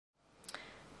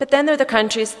But then there are the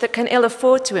countries that can ill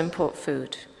afford to import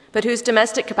food, but whose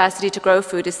domestic capacity to grow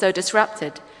food is so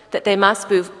disrupted that they must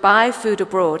buy food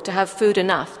abroad to have food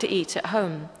enough to eat at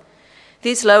home.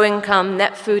 These low-income,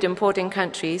 net food importing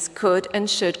countries could and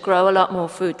should grow a lot more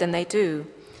food than they do.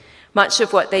 Much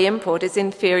of what they import is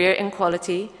inferior in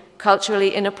quality,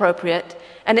 culturally inappropriate,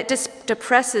 and it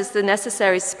depresses the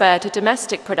necessary spur to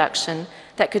domestic production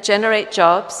that could generate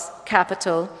jobs,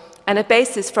 capital, and a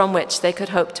basis from which they could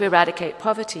hope to eradicate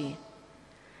poverty.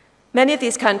 Many of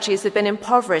these countries have been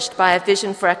impoverished by a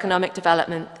vision for economic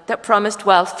development that promised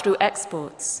wealth through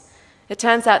exports. It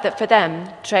turns out that for them,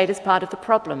 trade is part of the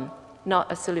problem,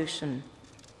 not a solution.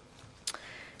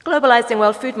 Globalizing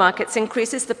world food markets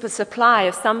increases the supply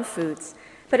of some foods,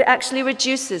 but it actually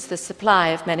reduces the supply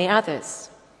of many others.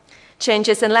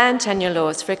 Changes in land tenure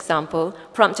laws, for example,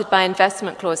 prompted by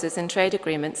investment clauses in trade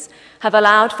agreements, have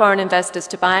allowed foreign investors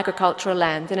to buy agricultural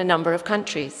land in a number of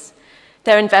countries.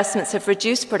 Their investments have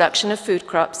reduced production of food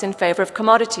crops in favor of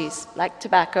commodities like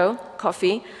tobacco,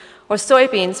 coffee, or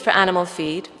soybeans for animal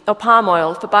feed, or palm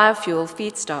oil for biofuel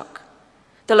feedstock.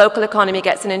 The local economy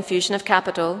gets an infusion of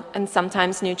capital and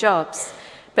sometimes new jobs,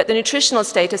 but the nutritional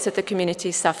status of the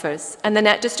community suffers, and the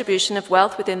net distribution of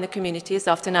wealth within the community is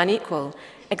often unequal,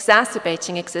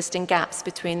 exacerbating existing gaps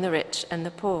between the rich and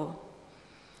the poor.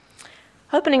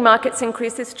 Opening markets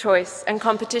increases choice and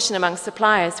competition among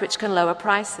suppliers, which can lower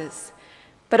prices.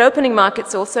 But opening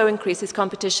markets also increases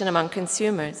competition among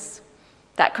consumers.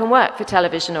 That can work for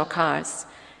television or cars.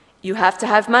 You have to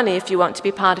have money if you want to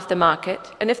be part of the market,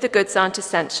 and if the goods aren't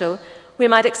essential, we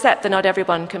might accept that not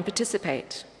everyone can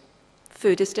participate.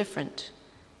 Food is different.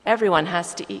 Everyone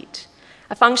has to eat.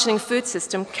 A functioning food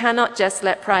system cannot just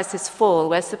let prices fall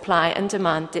where supply and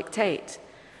demand dictate.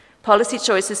 Policy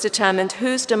choices determine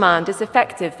whose demand is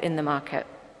effective in the market.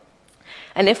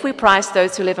 And if we price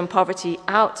those who live in poverty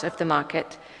out of the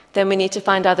market, then we need to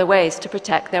find other ways to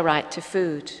protect their right to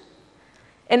food.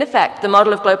 In effect, the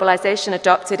model of globalization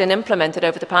adopted and implemented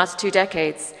over the past 2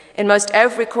 decades in most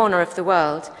every corner of the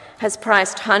world has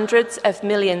priced hundreds of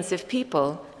millions of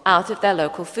people out of their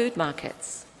local food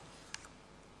markets.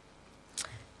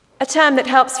 A term that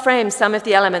helps frame some of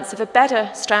the elements of a better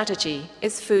strategy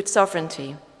is food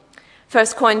sovereignty.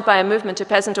 First coined by a movement of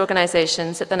peasant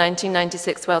organizations at the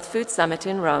 1996 World Food Summit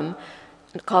in Rome,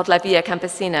 called La Via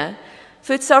Campesina,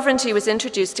 food sovereignty was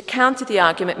introduced to counter the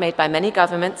argument made by many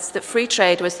governments that free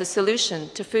trade was the solution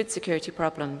to food security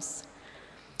problems.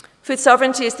 Food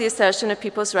sovereignty is the assertion of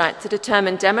people's right to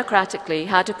determine democratically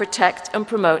how to protect and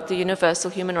promote the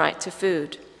universal human right to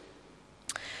food.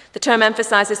 The term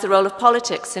emphasizes the role of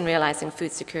politics in realizing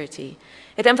food security.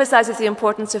 It emphasizes the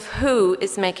importance of who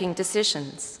is making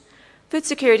decisions. Food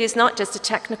security is not just a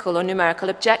technical or numerical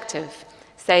objective,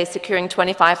 say securing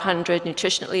 2,500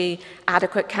 nutritionally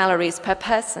adequate calories per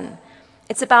person.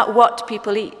 It's about what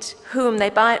people eat, whom they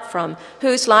buy it from,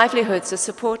 whose livelihoods are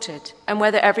supported, and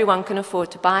whether everyone can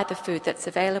afford to buy the food that's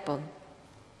available.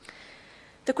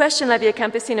 The question La Via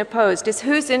Campesina posed is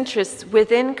whose interests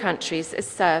within countries is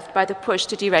served by the push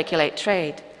to deregulate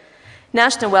trade.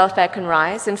 National welfare can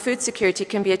rise and food security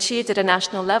can be achieved at a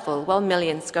national level while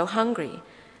millions go hungry.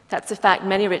 That's a fact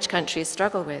many rich countries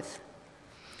struggle with.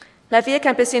 La Via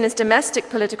Campesina's domestic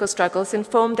political struggles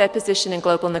informed their position in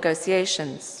global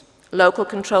negotiations. Local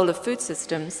control of food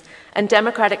systems and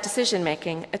democratic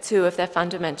decision-making are 2 of their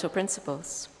fundamental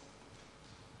principles.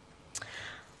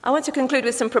 I want to conclude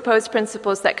with some proposed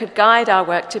principles that could guide our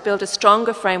work to build a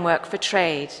stronger framework for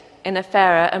trade in a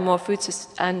fairer and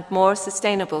more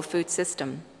sustainable food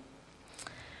system.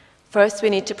 First,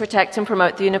 we need to protect and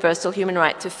promote the universal human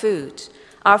right to food.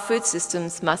 Our food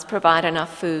systems must provide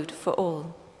enough food for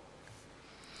all.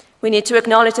 We need to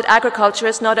acknowledge that agriculture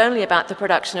is not only about the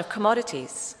production of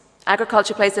commodities.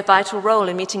 Agriculture plays a vital role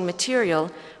in meeting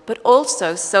material, but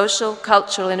also social,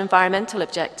 cultural, and environmental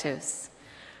objectives.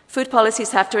 Food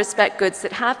policies have to respect goods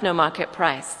that have no market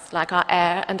price, like our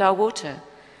air and our water.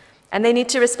 And they need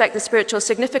to respect the spiritual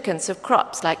significance of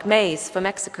crops like maize for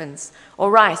Mexicans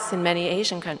or rice in many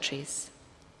Asian countries.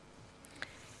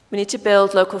 We need to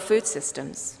build local food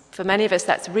systems. For many of us,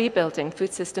 that's rebuilding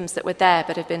food systems that were there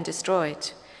but have been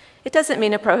destroyed. It doesn't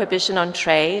mean a prohibition on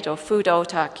trade or food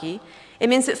autarky. It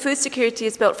means that food security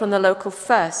is built from the local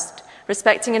first,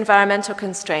 respecting environmental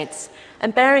constraints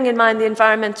and bearing in mind the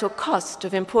environmental cost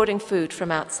of importing food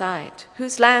from outside.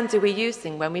 Whose land are we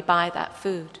using when we buy that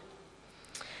food?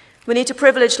 We need to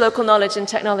privilege local knowledge and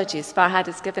technologies. Farhad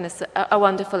has given us a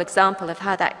wonderful example of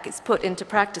how that is put into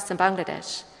practice in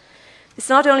Bangladesh. It's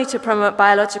not only to promote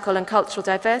biological and cultural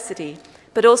diversity,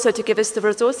 but also to give us the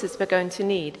resources we're going to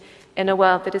need in a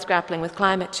world that is grappling with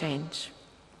climate change.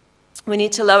 We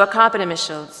need to lower carbon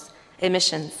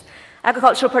emissions.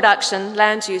 Agricultural production,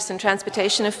 land use, and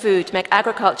transportation of food make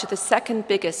agriculture the second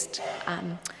biggest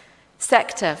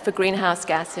sector for greenhouse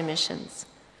gas emissions.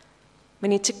 We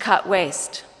need to cut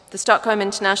waste. The Stockholm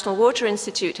International Water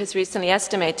Institute has recently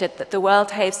estimated that the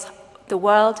world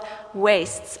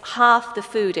wastes half the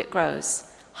food it grows.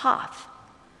 Half.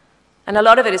 And a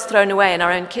lot of it is thrown away in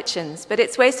our own kitchens, but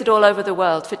it's wasted all over the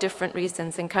world for different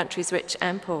reasons in countries rich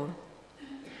and poor.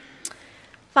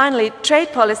 Finally,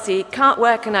 trade policy can't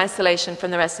work in isolation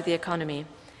from the rest of the economy.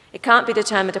 It can't be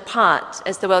determined apart,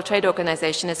 as the World Trade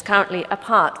Organization is currently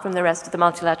apart from the rest of the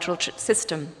multilateral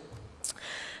system.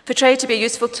 For trade to be a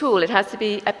useful tool, it has to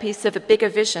be a piece of a bigger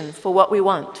vision for what we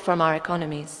want from our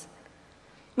economies.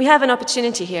 We have an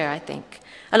opportunity here, I think,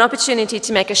 an opportunity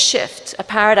to make a shift, a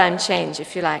paradigm change,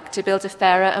 if you like, to build a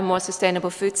fairer and more sustainable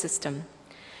food system.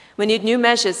 We need new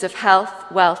measures of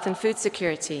health, wealth, and food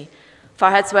security.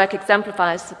 Farhad's work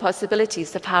exemplifies the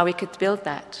possibilities of how we could build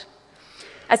that.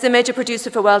 As a major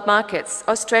producer for world markets,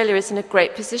 Australia is in a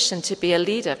great position to be a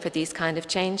leader for these kind of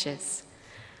changes.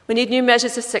 We need new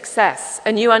measures of success,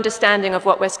 a new understanding of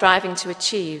what we're striving to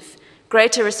achieve,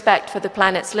 greater respect for the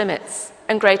planet's limits,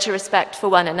 and greater respect for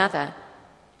one another.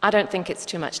 I don't think it's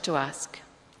too much to ask.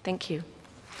 Thank you.